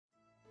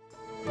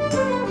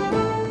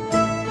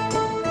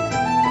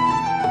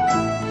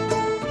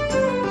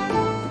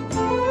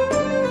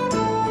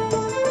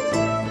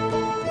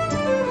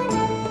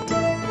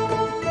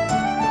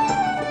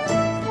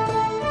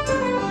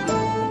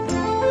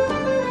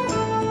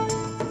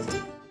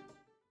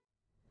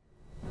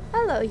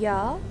Hello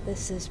y'all,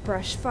 this is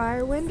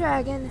Brushfire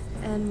Wyndragon,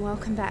 and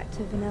welcome back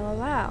to Vanilla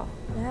WoW.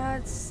 Now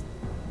it's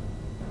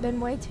been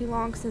way too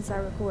long since I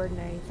recorded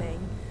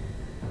anything.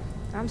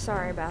 I'm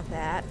sorry about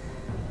that.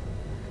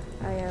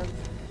 I have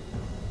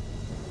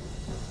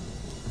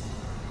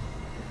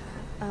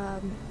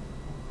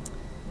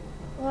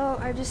well,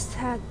 I just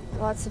had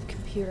lots of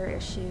computer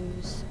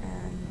issues,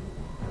 and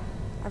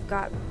I've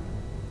got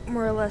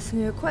more or less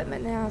new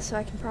equipment now, so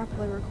I can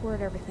properly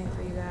record everything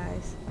for you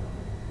guys.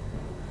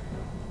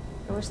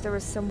 I wish there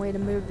was some way to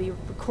move the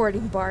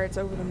recording bars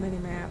over the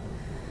minimap.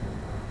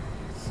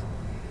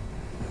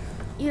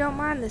 You don't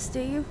mind this, do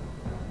you?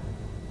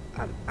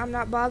 I'm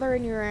not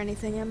bothering you or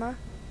anything, am I?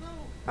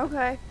 No.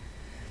 Okay.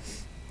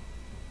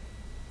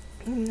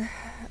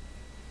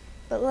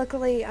 But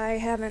luckily, I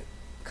haven't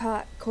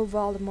caught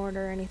Voldemort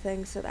or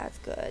anything, so that's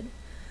good.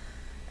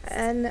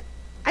 And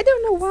I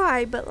don't know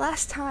why, but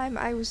last time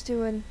I was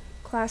doing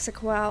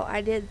Classic WoW,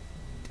 I did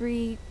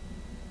 3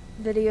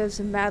 videos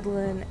of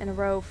Madeline in a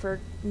row for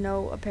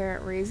no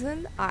apparent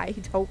reason. I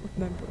don't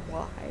remember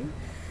why.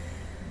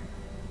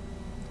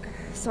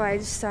 So I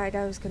decided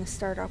I was going to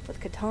start off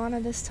with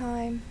Gatana this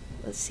time.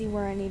 Let's see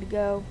where I need to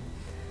go.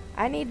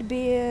 I need to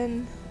be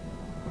in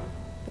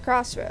the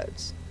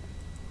Crossroads.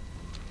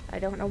 I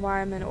don't know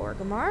why I'm in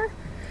Orgrimmar.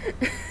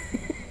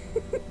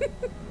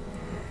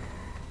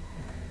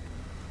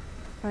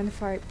 Find a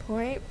fight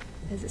point.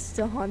 Is it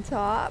still on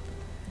top?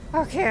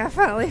 Okay, I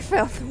finally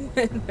found the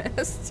wind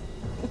mist.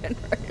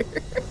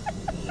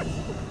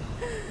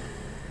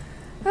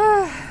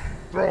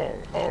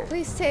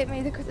 Please take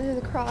me to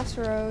the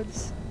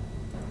Crossroads.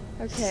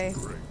 Okay.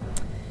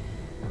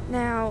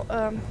 Now,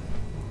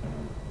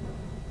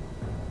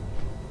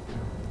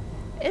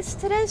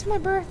 today's my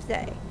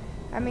birthday.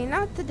 I mean,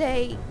 not the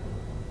day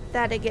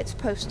that it gets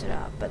posted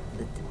up, but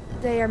the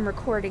day I'm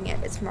recording it,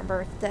 it's my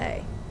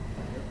birthday.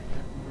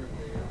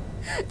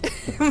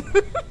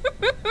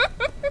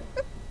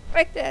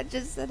 My dad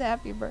just said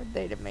happy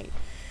birthday to me.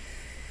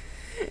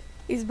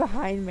 He's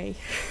behind me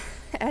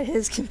at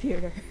his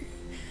computer.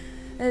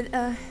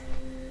 And,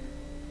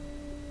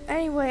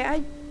 anyway,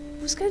 I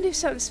was gonna do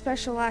something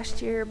special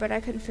last year, but I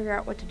couldn't figure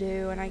out what to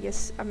do, and I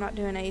guess I'm not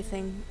doing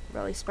anything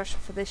really special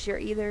for this year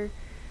either.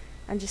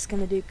 I'm just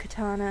gonna do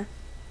Gatana.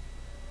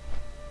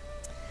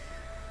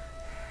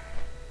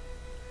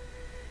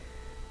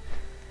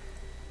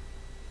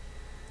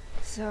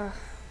 So,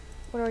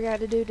 what do I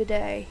got to do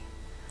today?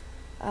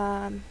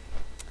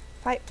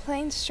 Fight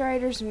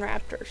Plainstriders and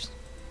Raptors.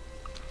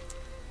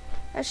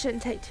 That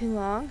shouldn't take too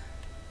long.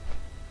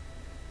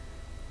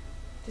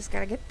 Just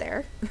gotta get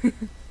there.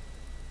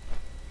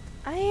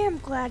 I am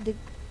glad to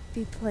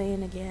be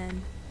playing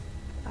again.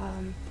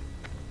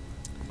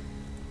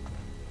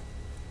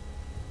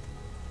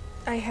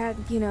 I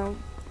had, you know,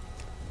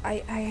 I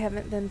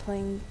haven't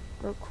been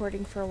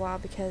recording for a while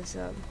because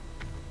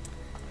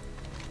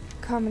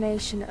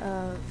combination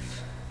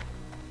of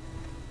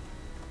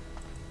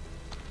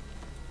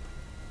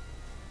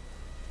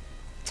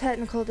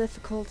technical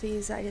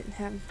difficulties.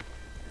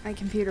 My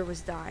computer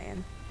was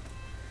dying,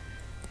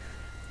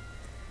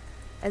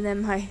 and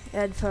then my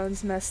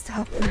headphones messed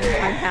up, and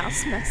then my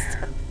mouse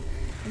messed up,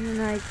 and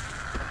then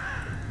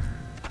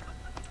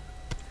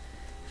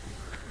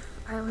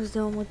I was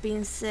dealing with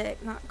being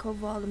sick, not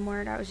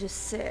Voldemort. I was just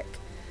sick.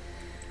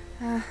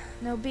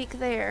 No beak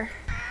there.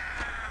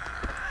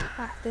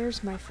 Ah,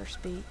 there's my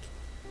first beak.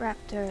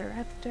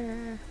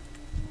 Raptor.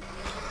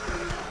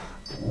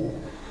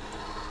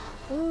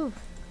 Ooh,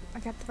 I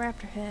got the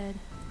raptor head.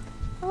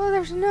 Oh,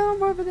 there's a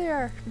gnome over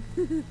there.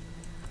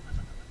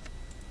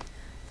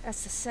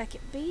 That's the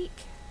second beak.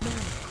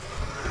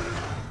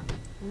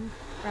 Ooh,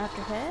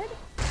 raptor head.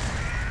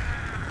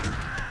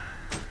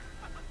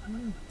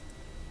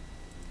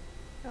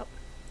 Oh.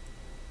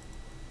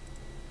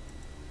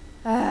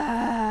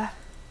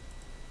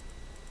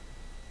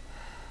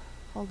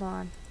 Hold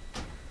on.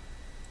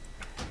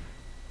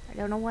 I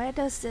don't know why it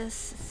does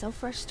this. It's so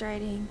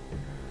frustrating.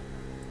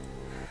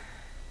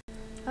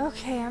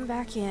 Okay, I'm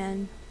back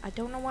in. I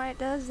don't know why it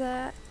does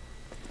that.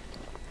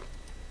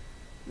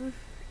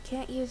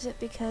 Can't use it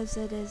because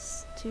it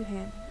is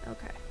two-handed.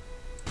 Okay.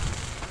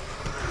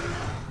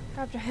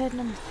 Raptor head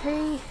number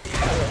 3.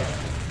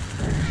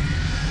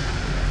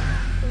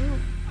 Ooh,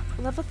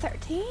 level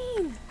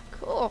 13.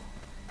 Cool.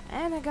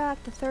 And I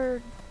got the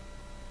 3rd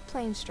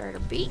Plainstrider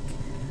beak.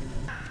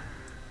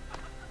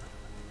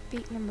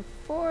 Beak number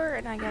 4,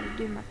 and I gotta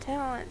do my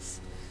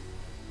talents.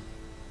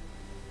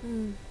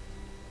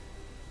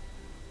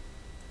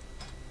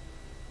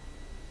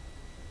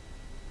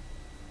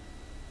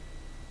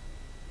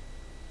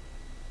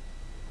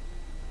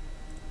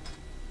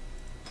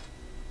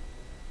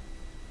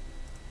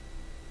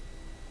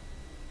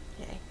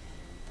 Okay,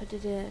 put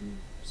it in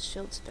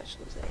shield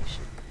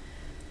specialization.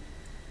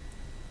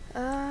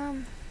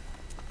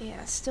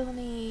 Yeah, still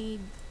need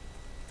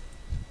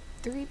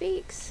 3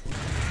 beaks.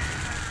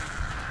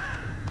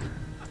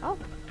 Oh,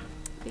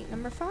 beak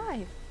number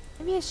 5.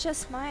 Maybe it's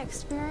just my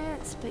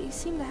experience, but you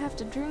seem to have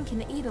to drink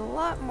and eat a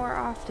lot more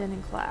often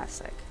in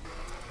Classic.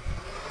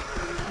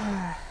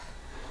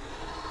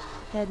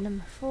 Head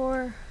number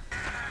 4.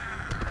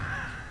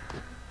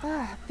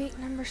 Ah, beak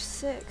number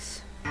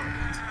 6.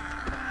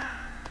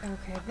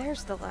 Okay,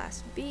 there's the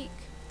last beak.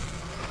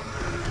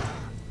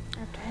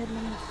 After head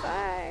number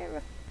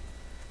 5.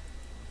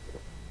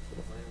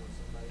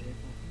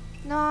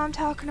 No, I'm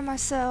talking to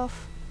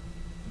myself.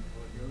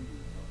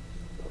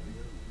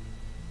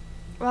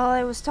 Well,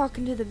 I was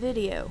talking to the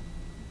video.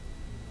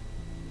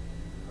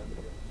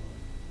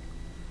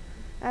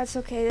 That's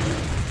okay. Up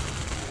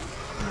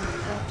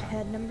to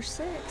head number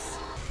 6.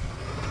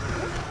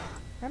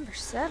 Number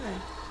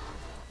 7.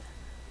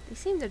 They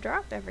seem to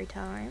drop every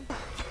time.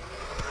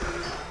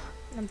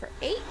 Number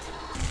 8.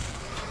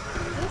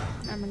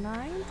 Number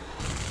 9.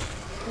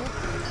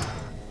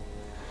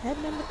 Head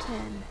number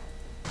 10.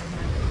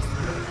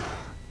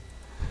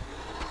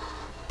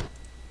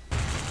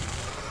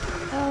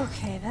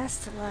 Okay, that's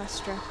the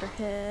last Raptor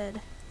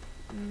head.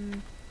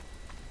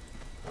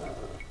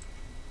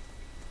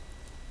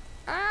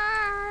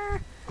 Ah!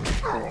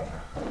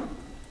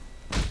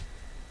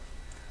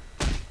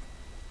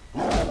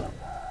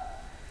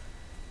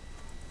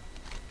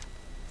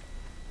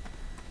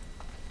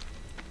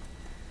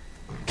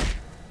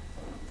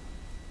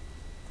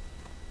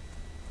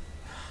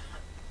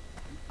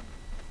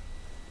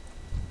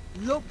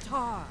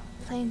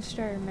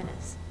 Plainstrider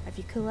Menace. Have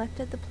you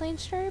collected the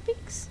Plainstrider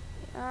beaks?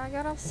 I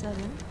got all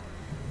 7.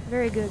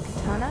 Very good,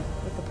 Gatana.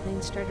 With the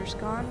Plainstriders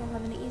gone, we'll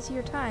have an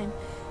easier time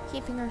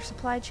keeping our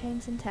supply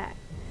chains intact.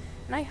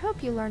 And I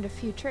hope you learned a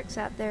few tricks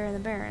out there in the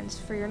Barrens,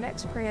 for your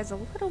next prey has a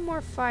little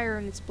more fire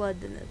in its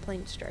blood than the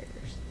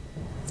Plainstriders.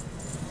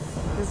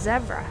 The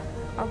Zebra.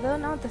 Although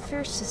not the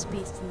fiercest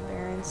beast in the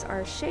Barrens,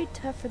 are a shade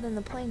tougher than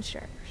the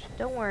Plainstriders.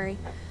 Don't worry,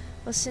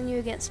 we'll send you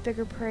against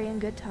bigger prey in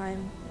good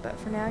time, but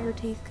for now your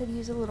teeth could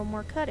use a little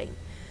more cutting.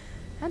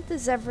 Hunt the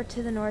Zebra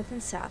to the north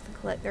and south and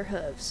collect their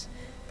hooves.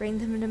 Bring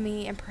them to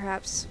me, and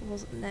perhaps we'll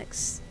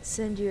next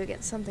send you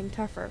against something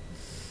tougher.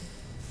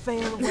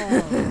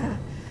 Farewell.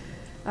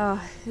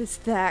 Oh, it's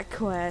that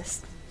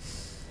quest.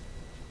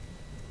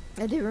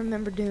 I do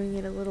remember doing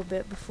it a little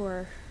bit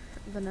before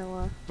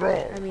vanilla.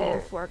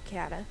 Before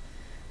Kata.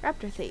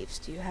 Raptor Thieves,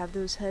 do you have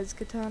those heads,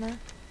 Gatana?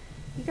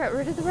 You got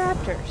rid of the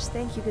raptors.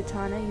 Thank you,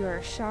 Gatana. You are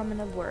a shaman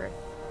of worth.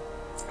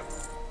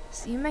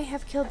 So you may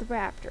have killed the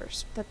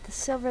raptors, but the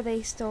silver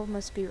they stole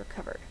must be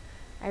recovered.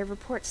 I have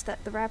reports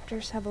that the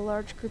raptors have a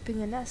large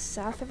grouping of nests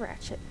south of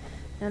Ratchet,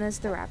 known as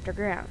the Raptor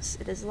Grounds.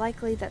 It is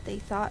likely that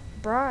they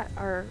brought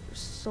our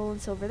stolen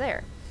silver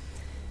there.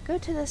 Go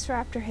to this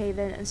Raptor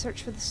Haven and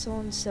search for the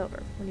stolen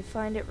silver. When you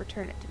find it,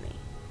 return it to me.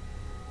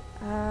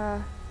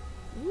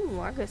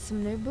 Ooh, I got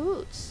some new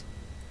boots.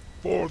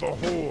 For the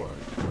Horde.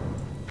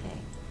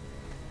 Okay.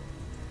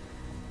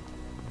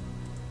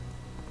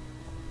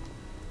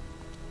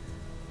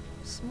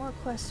 Some more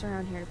quests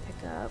around here to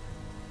pick up.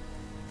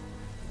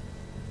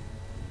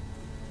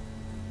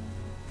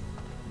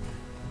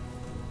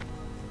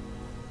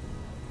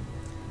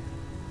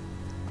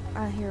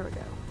 Here we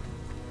go.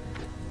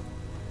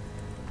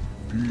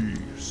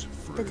 Peace,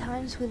 The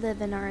times we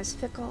live in are as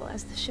fickle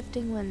as the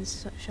shifting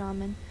winds,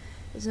 shaman.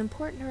 It is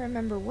important to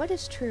remember what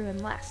is true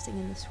and lasting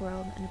in this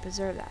world and to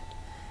preserve that.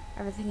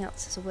 Everything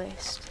else is a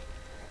waste.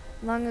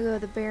 Long ago,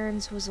 the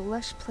Barrens was a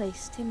lush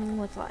place teeming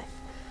with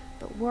life,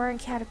 but war and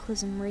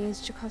cataclysm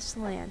raged across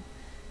the land,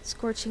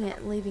 scorching it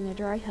and leaving a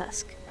dry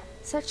husk.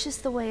 Such is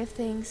the way of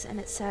things, and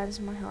it saddens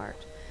my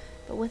heart.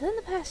 But within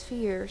the past few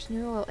years,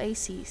 new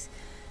oases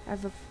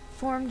have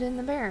formed in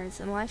the Barrens,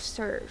 and life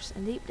stirs,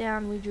 and deep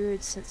down we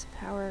druids sense a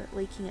power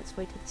leaking its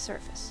way to the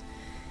surface.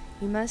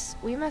 We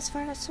must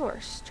find its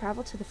source,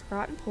 travel to the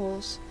Forgotten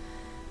Pools,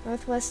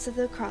 northwest of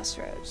the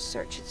crossroads,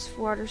 search its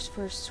waters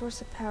for a source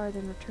of power,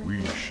 then return.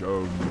 We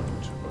shall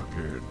meet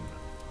again.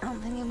 I don't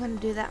think I'm going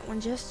to do that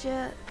one just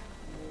yet.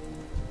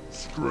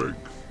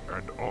 Strength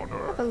and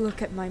honor. Have a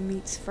look at my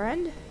meats,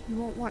 friend. You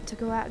won't want to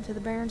go out into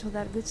the Barrens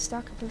without a good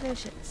stock of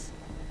provisions.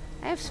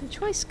 I have some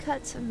choice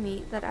cuts of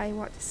meat that I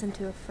want to send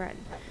to a friend.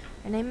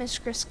 Her name is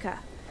Griska,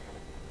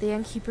 the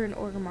innkeeper in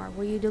Orgrimmar.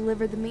 Will you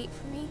deliver the meat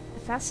for me? The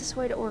fastest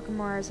way to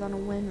Orgrimmar is on a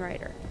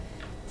Wyndragon.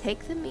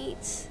 Take the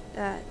meats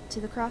to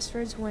the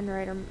Crossroads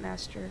Wyndragon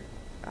Master,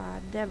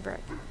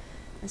 Devrick,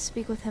 and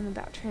speak with him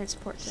about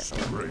transport to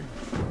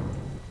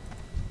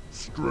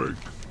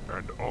Strength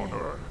and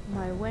honor.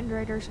 My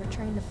Wyndragons are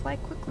trained to fly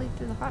quickly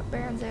through the hot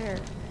Barrens air.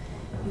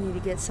 You need to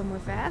get somewhere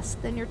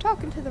fast, then you're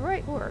talking to the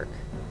right orc.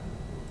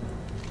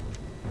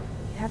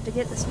 Have to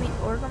get this meat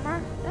to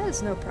Orgrimmar? That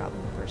is no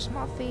problem. For a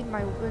small fee,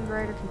 my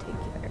Wyndragon can take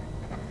you there.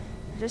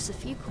 For just a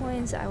few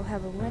coins, I will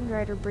have a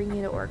Wyndragon bring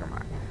you to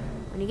Orgrimmar.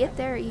 When you get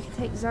there, you can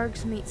take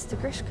Zarg's meats to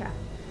Grishka.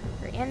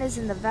 Her inn is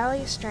in the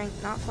Valley of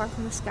Strength, not far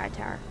from the Sky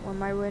Tower, where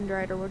my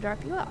Wyndragon will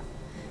drop you off.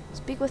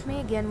 Speak with me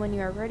again when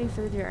you are ready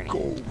for the journey.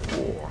 Go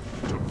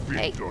forth to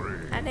victory.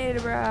 Hey, I need a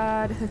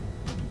ride.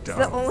 It's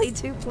the only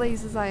 2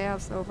 places I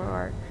have so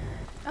far.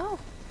 Oh,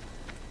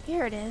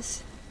 here it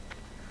is.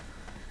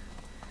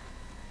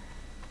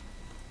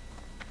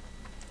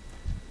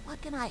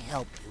 What can I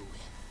help you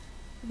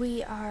with?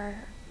 We are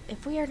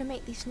If we are to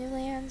make these new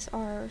lands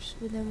ours,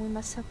 then we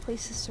must have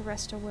places to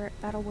rest our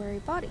battle-weary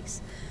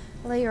bodies.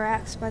 Lay your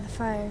axe by the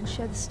fire and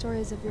share the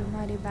stories of your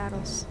mighty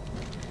battles.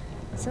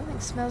 Something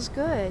smells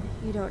good.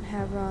 You don't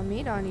have raw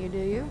meat on you, do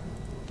you?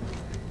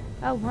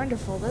 Oh,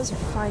 wonderful. Those are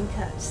fine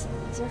cuts.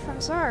 These are from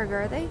Zarg,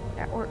 are they?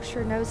 That orc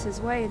sure knows his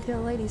way into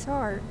a lady's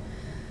heart.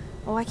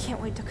 Oh, I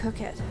can't wait to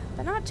cook it.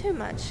 But not too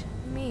much.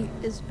 Meat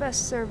is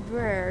best served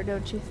rare,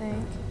 don't you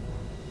think?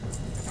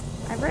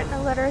 I've written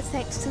a letter of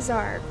thanks to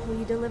Zarg. Will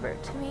you deliver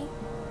it to me?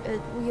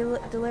 Will you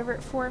deliver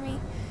it for me?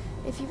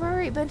 If you've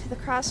already been to the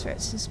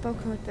crossroads and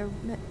spoken with the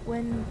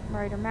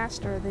Wyndragon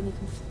Master, then you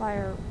can fly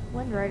our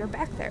Wyndragon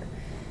back there.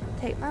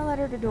 Take my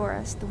letter to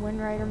Doris, the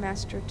Wyndragon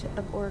Master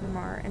of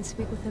Orgrimmar, and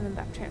speak with him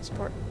about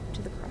transport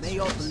to the crossroads. May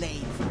your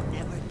blades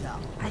never dull.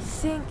 I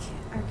think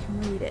I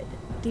can read it.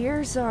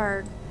 Dear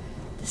Zarg,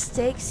 the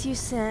steaks you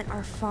sent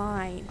are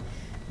fine.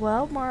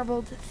 Well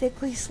marbled,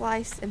 thickly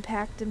sliced, and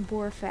packed in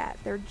boar fat.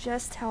 They're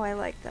just how I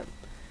like them.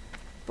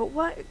 But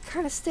what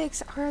kind of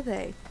steaks are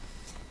they?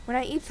 When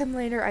I eat them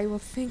later, I will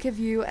think of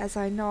you as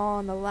I gnaw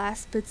on the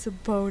last bits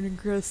of bone and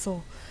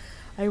gristle.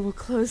 I will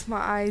close my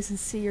eyes and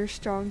see your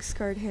strong,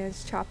 scarred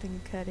hands chopping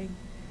and cutting.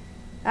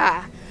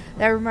 Ah,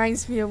 that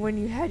reminds me of when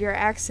you had your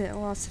accident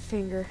and lost a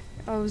finger.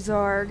 Oh,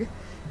 Zarg,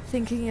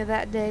 thinking of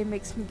that day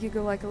makes me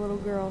giggle like a little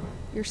girl.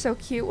 You're so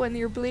cute when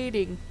you're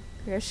bleeding.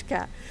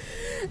 Grishka.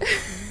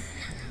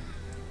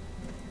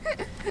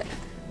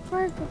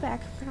 Before I go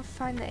back, I'm gonna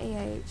find the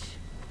AH.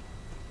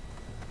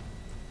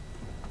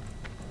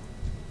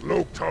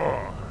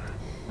 Loktar!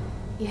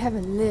 You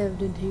haven't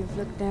lived until you've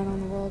looked down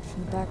on the world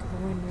from the back of a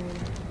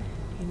Wyndragon.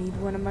 You need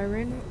one of my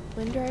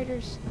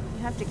Windriders?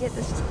 You have to get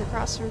this to the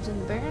crossroads in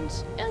the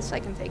Barrens? Yes, I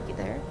can take you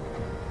there.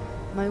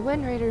 My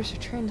Windriders are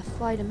trained to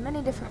fly to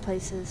many different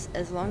places,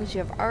 as long as you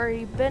have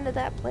already been to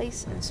that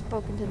place and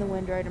spoken to the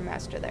Wyndragon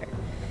Master there.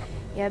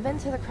 You have been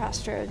to the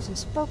crossroads and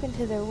spoken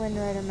to their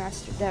Wyndragon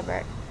Master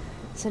Debrick,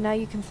 so now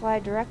you can fly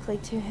directly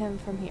to him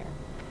from here.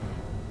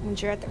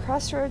 Once you're at the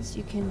crossroads,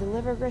 you can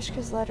deliver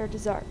Grishka's letter to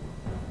Zarg.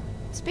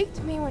 Speak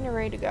to me when you're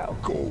ready to go.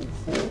 Go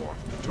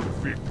forth to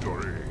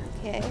victory.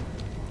 Okay.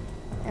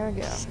 There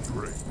we go.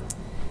 Strength.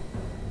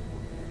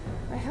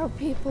 I hope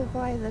people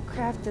buy the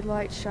crafted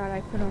light shot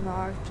I put on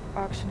the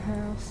auction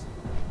house.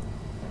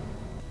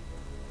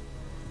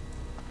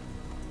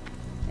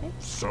 Okay.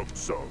 Sub.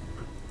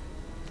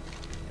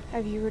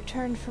 Have you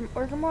returned from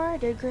Orgrimmar?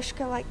 Did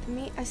Grishka like the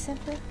meat I sent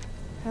her?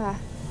 Ah,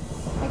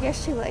 I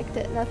guess she liked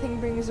it. Nothing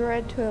brings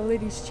red to a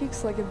lady's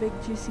cheeks like a big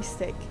juicy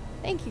steak.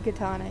 Thank you,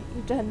 Gatana.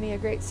 You've done me a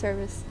great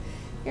service.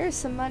 Here's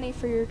some money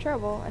for your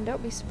trouble, and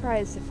don't be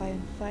surprised if I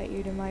invite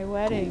you to my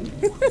wedding.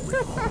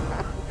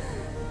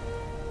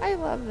 I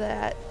love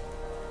that.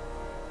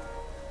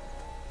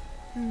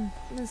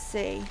 Let's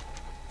see.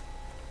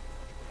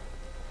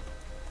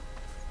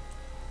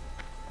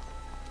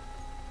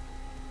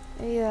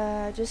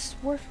 Yeah, just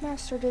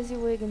Wharfmaster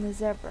Dizzywig and the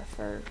Zebra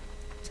for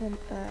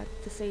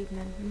this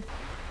evening.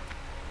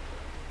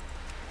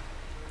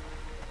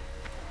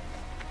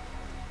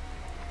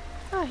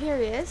 Oh, here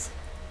he is.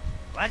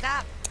 What's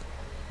up?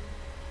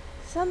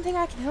 Something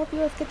I can help you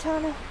with,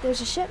 Gatana?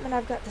 There's a shipment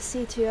I've got to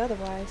see to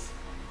otherwise.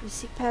 You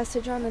seek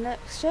passage on the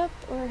next ship,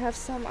 or have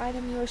some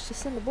item you wish to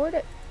send aboard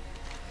it?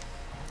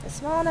 A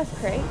small enough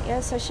crate.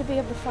 Yes, I should be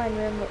able to find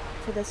room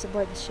for this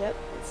aboard the ship.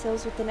 It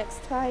sails with the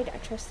next tide. I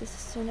trust this is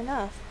soon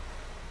enough.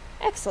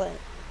 Excellent.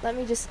 Let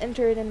me just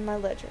enter it in my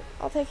ledger.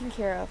 All taken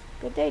care of.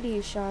 Good day to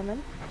you,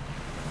 Shaman.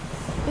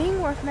 Being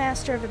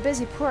Wharfmaster of a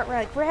busy port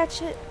like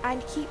Ratchet, I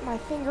keep my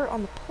finger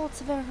on the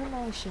pulse of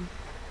information.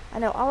 I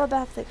know all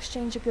about the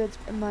exchange of goods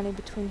and money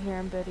between here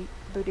and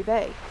Booty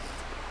Bay.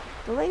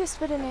 The latest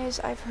bit of news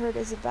I've heard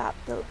is about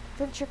the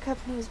Venture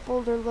Company's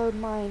Boulder Lode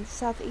mine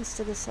southeast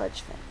of the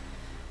Sledge Fin.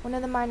 One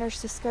of the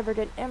miners discovered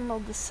an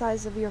emerald the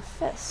size of your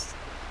fist.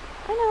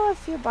 I know a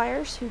few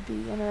buyers who'd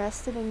be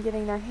interested in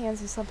getting their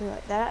hands on something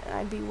like that, and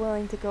I'd be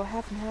willing to go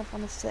half and half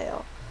on the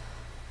sale.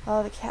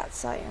 Oh, the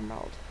cat's eye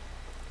emerald.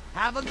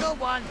 Have a good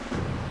one.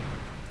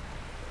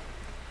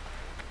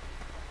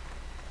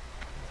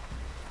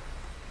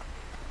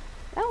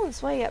 That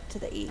one's way up to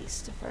the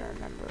east, if I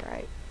remember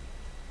right.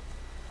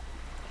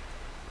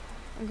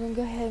 I'm going to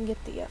go ahead and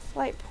get the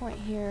flight point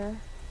here.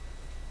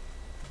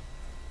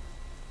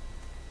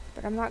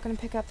 But I'm not going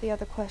to pick up the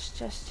other quest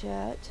just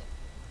yet.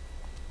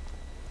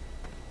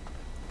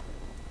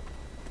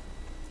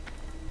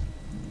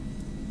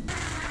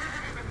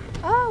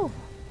 Oh!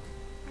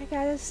 I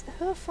got his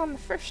hoof on the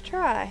first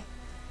try.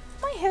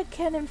 My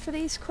headcanon for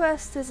these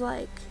quests is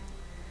like,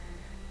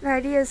 the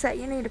idea is that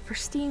you need a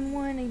pristine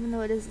one, even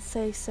though it doesn't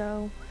say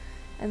so.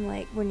 And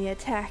like, when you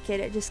attack it,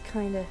 it just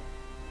kind of,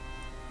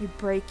 you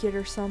break it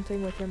or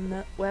something with your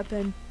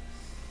weapon.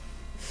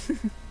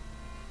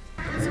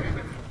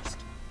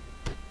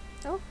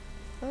 Oh,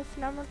 hoof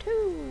number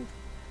 2.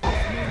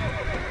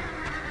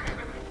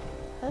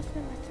 Hoof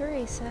number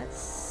 3, so that's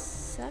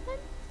 7,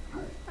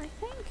 I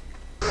think.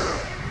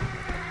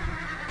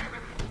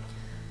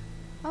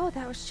 Oh,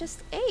 that was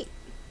just 8.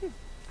 I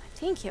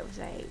think it was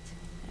 8.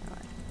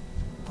 Anyway.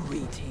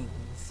 Greetings.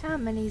 How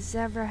many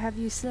zebra have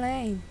you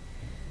slain?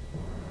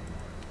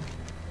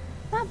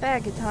 Not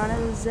bad, Gatana.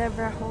 The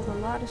zebra hold a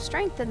lot of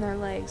strength in their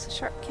legs. A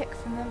sharp kick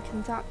from them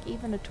can knock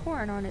even a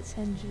torrent on its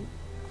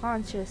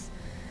haunches.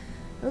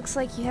 Looks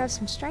like you have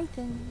some strength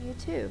in you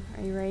too.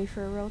 Are you ready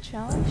for a real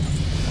challenge?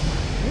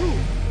 Ooh,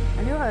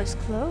 I knew I was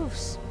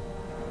close,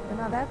 but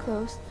not that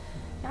close.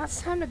 Now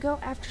it's time to go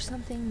after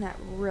something that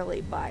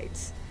really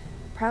bites.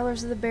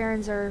 Prowlers of the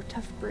Barrens are a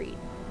tough breed.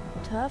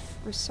 Tough,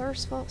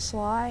 resourceful,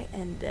 sly,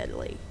 and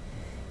deadly.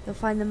 You'll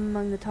find them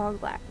among the tall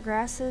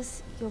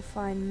grasses. You'll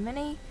find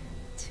many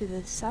to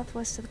the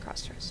southwest of the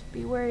crossroads.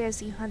 Be wary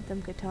as you hunt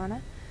them,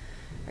 Gatana,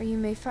 or you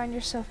may find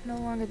yourself no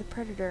longer the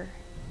predator,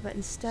 but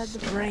instead the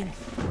prey.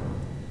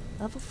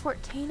 Level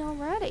 14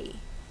 already.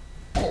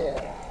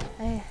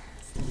 Hey,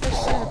 it's the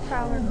first set of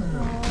prowler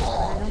claws, but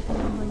I don't think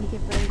I'm going to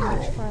get very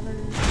much farther.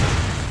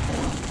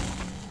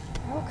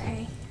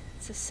 Okay,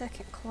 it's a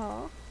second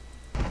claw.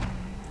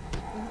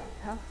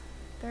 Oh,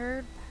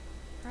 third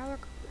prowler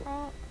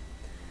claw.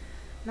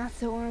 Not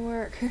that won't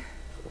work. It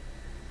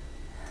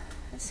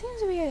seems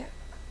to be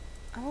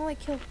I've only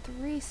killed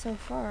 3 so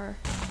far.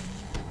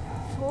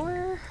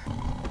 4.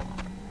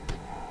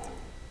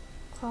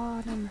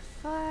 Claw number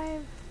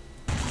 5.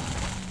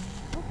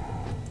 Oh,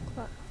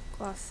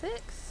 claw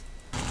 6.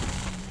 Oh,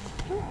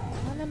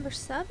 claw number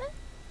 7.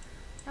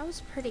 That was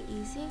pretty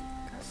easy.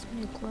 Got some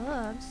new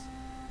gloves.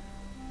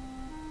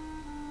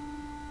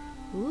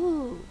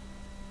 Ooh.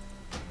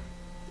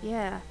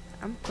 Yeah,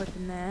 I'm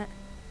equipping that.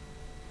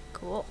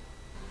 Cool.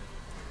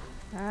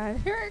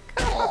 Here it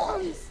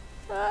comes!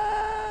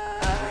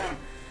 Ah!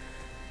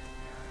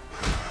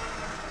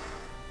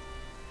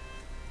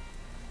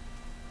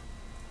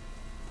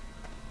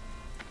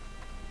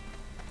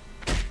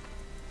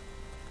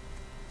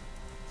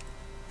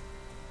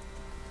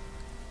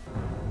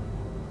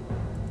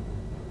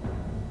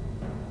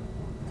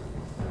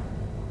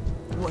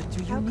 What do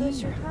you How need?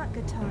 goes your hunt,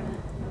 Gatana?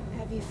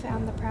 Have you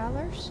found the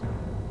prowlers?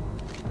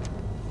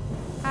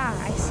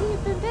 Ah, I see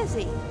you've been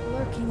busy,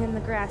 lurking in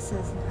the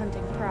grasses and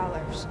hunting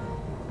prowlers.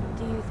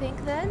 Do you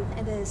think, then,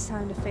 it is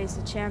time to face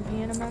a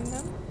champion among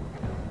them?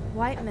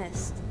 White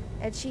Mist,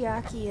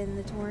 Echeyakee in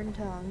the Torn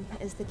Tongue,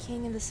 is the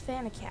king of the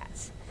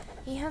Svanacats.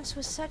 He hunts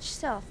with such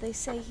stealth, they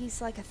say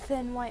he's like a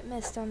thin white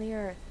mist on the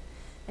earth,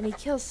 and he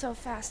kills so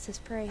fast his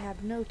prey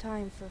have no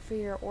time for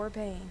fear or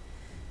pain.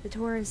 The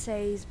Torrens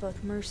say he's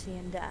both mercy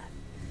and death.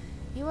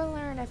 You will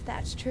learn if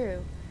that's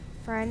true,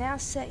 for I now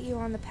set you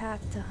on the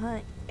path to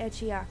hunt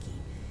Echeyakee.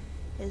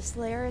 His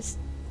lair is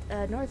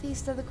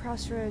northeast of the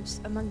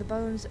crossroads among the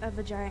bones of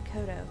a giant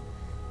kodo.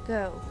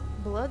 Go,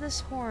 blow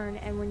this horn,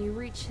 and when you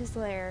reach his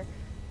lair,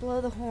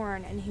 blow the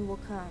horn and he will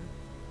come.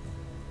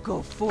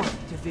 Go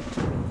forth to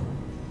victory.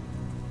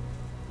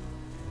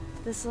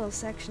 This little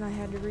section I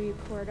had to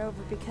re-record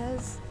over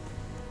because,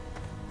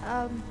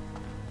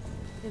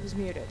 it was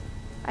muted.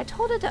 I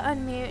told it to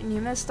unmute and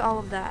you missed all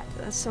of that.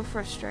 That's so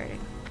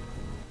frustrating.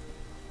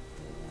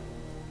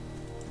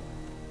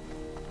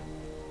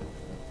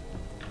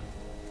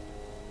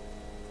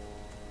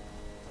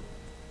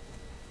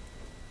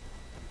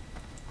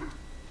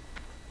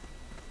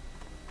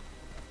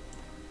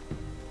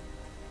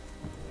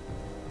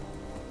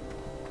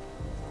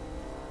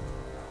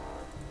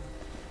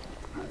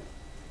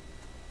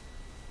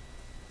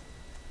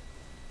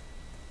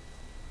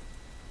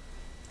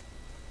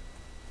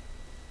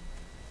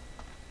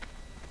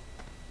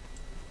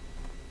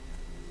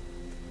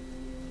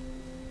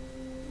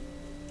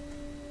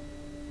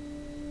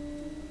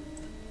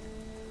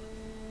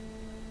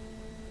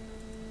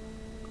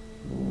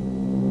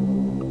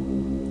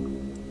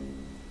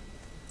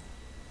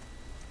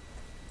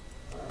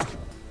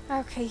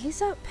 Okay,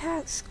 he's up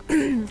past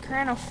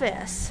Cranial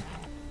Fist.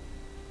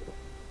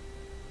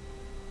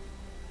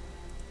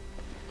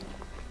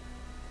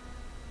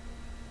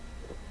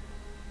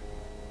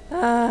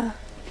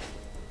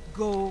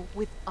 Go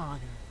with honor.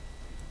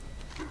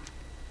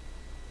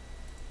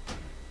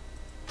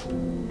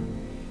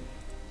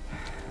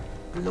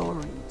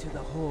 Glory to the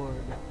Horde.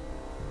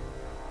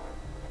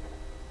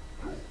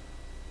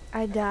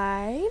 I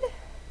died,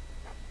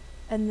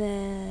 and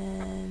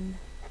then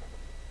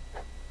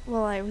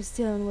while I was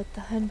dealing with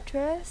the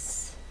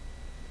Huntress,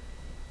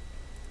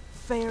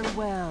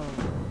 Farewell.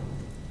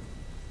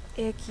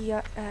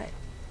 Echeyakee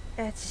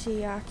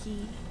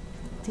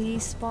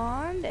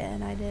despawned,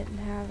 and I didn't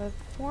have a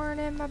thorn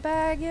in my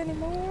bag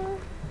anymore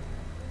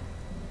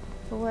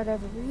for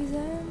whatever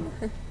reason.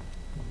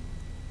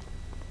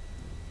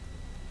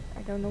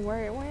 I don't know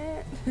where it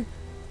went.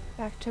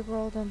 Back to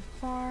Golden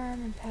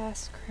Farm and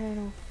past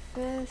Cranial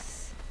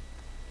Fist.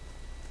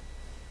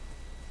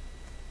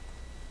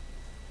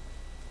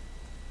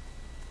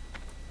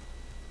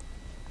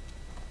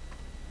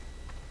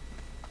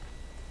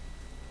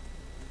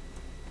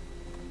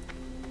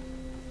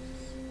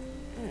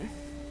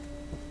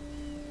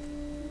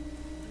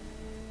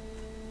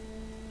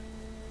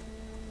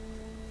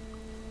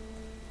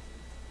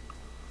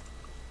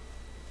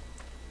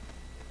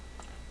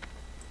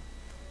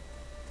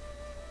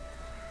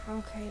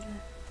 Okay,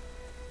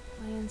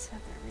 the lands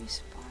haven't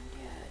respawned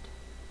yet.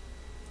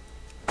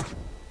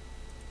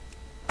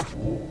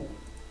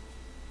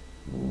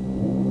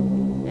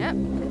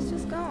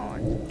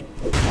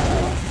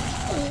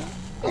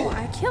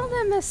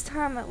 him this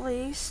time at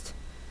least.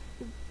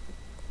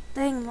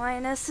 Dang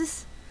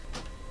lionesses.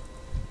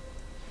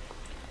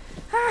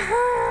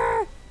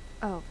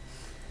 Oh.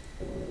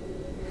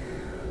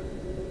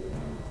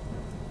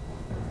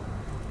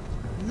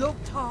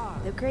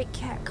 Loktar! The great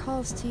cat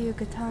calls to you,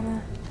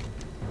 Gatana.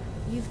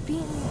 You've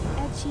beaten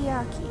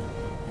Echeyakee,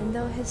 and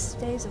though his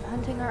days of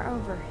hunting are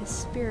over, his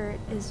spirit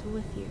is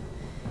with you.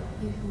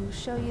 He will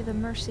show you the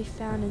mercy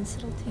found in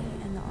subtlety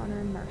and the honor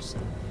in mercy.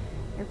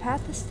 Your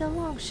path is still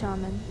long,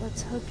 shaman.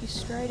 Let's hope you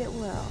stride it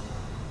well.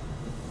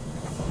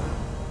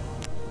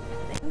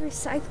 The angry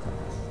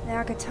cyclones.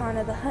 Now,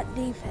 Gatana, the hunt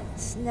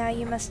deepens. Now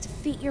you must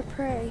defeat your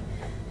prey,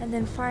 and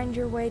then find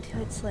your way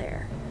to its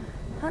lair.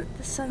 Hunt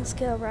the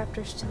sun-scale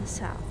raptors to the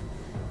south.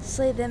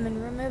 Slay them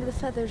and remove the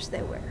feathers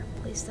they wear.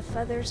 Place the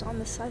feathers on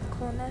the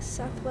cyclone nest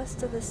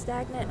southwest of the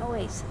stagnant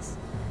oasis.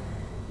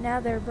 Now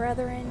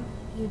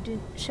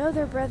show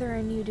their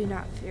brethren you do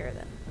not fear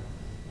them.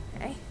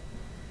 Okay?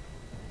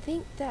 I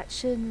think that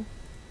should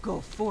Go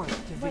forth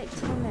to wait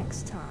victory. till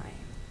next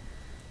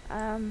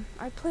time.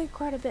 I played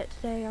quite a bit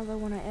today, although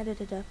when I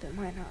edit it up it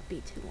might not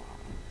be too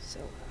long. So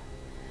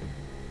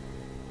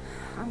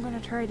I'm gonna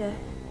try to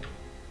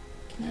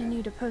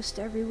continue to post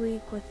every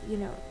week with,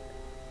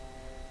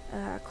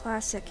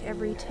 classic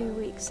every 2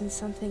 weeks and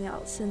something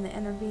else in the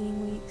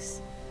intervening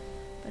weeks.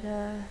 But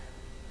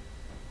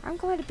I'm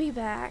glad to be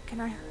back,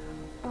 and I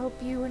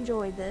hope you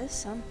enjoyed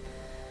this.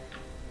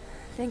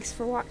 Thanks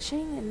for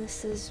watching, and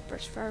this is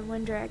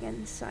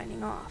Wyndragon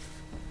signing off.